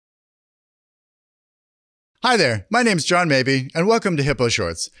Hi there, my name's John Mabey, and welcome to Hippo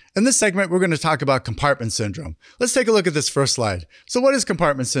Shorts. In this segment, we're going to talk about compartment syndrome. Let's take a look at this first slide. So what is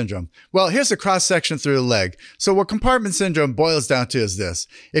compartment syndrome? Well, here's a cross-section through the leg. So what compartment syndrome boils down to is this.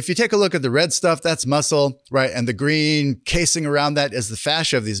 If you take a look at the red stuff, that's muscle, right? And the green casing around that is the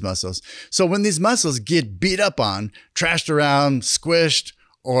fascia of these muscles. So when these muscles get beat up on, trashed around, squished,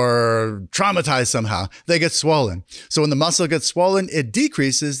 or traumatized somehow, they get swollen. So when the muscle gets swollen, it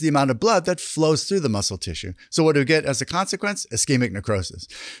decreases the amount of blood that flows through the muscle tissue. So what do we get as a consequence? Ischemic necrosis.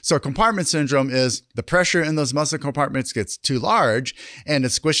 So compartment syndrome is the pressure in those muscle compartments gets too large and it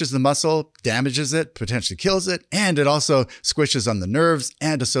squishes the muscle, damages it, potentially kills it, and it also squishes on the nerves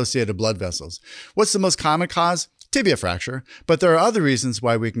and associated blood vessels. What's the most common cause? Tibia fracture, but there are other reasons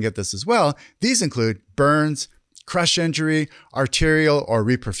why we can get this as well. These include burns, crush injury, arterial or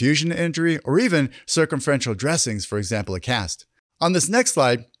reperfusion injury, or even circumferential dressings, for example, a cast. On this next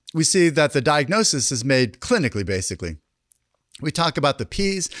slide, we see that the diagnosis is made clinically, basically. We talk about the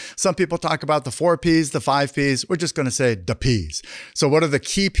P's. Some people talk about the 4 P's, the 5 P's. We're just going to say the P's. So what are the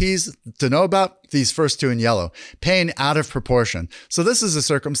key P's to know about? These first two in yellow. Pain out of proportion. So this is a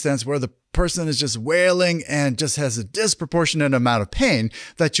circumstance where the person is just wailing and just has a disproportionate amount of pain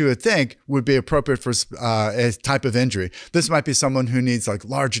that you would think would be appropriate for a type of injury. This might be someone who needs like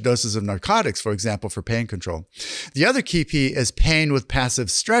large doses of narcotics, for example, for pain control. The other key P is pain with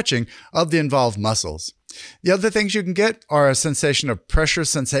passive stretching of the involved muscles. The other things you can get are a sensation of pressure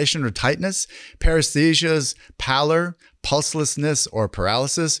sensation or tightness, paresthesias, pallor, pulselessness, or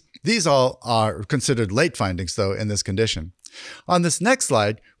paralysis. These all are considered late findings, though, in this condition. On this next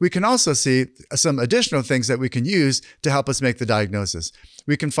slide, we can also see some additional things that we can use to help us make the diagnosis.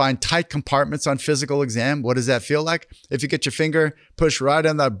 We can find tight compartments on physical exam. What does that feel like? If you get your finger pushed right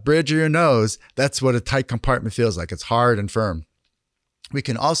on the bridge of your nose, that's what a tight compartment feels like. It's hard and firm. We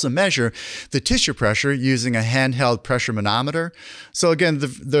can also measure the tissue pressure using a handheld pressure manometer. So again,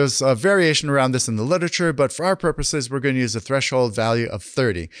 there's a variation around this in the literature, but for our purposes, we're going to use a threshold value of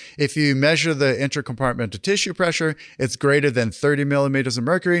 30. If you measure the intercompartmental tissue pressure, it's greater than 30 millimeters of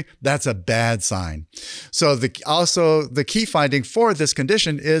mercury. That's a bad sign. So the key finding for this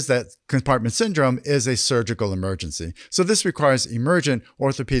condition is that compartment syndrome is a surgical emergency. So this requires emergent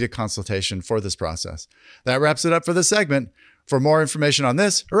orthopedic consultation for this process. That wraps it up for this segment. For more information on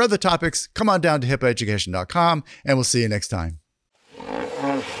this or other topics, come on down to hippoeducation.com and we'll see you next time.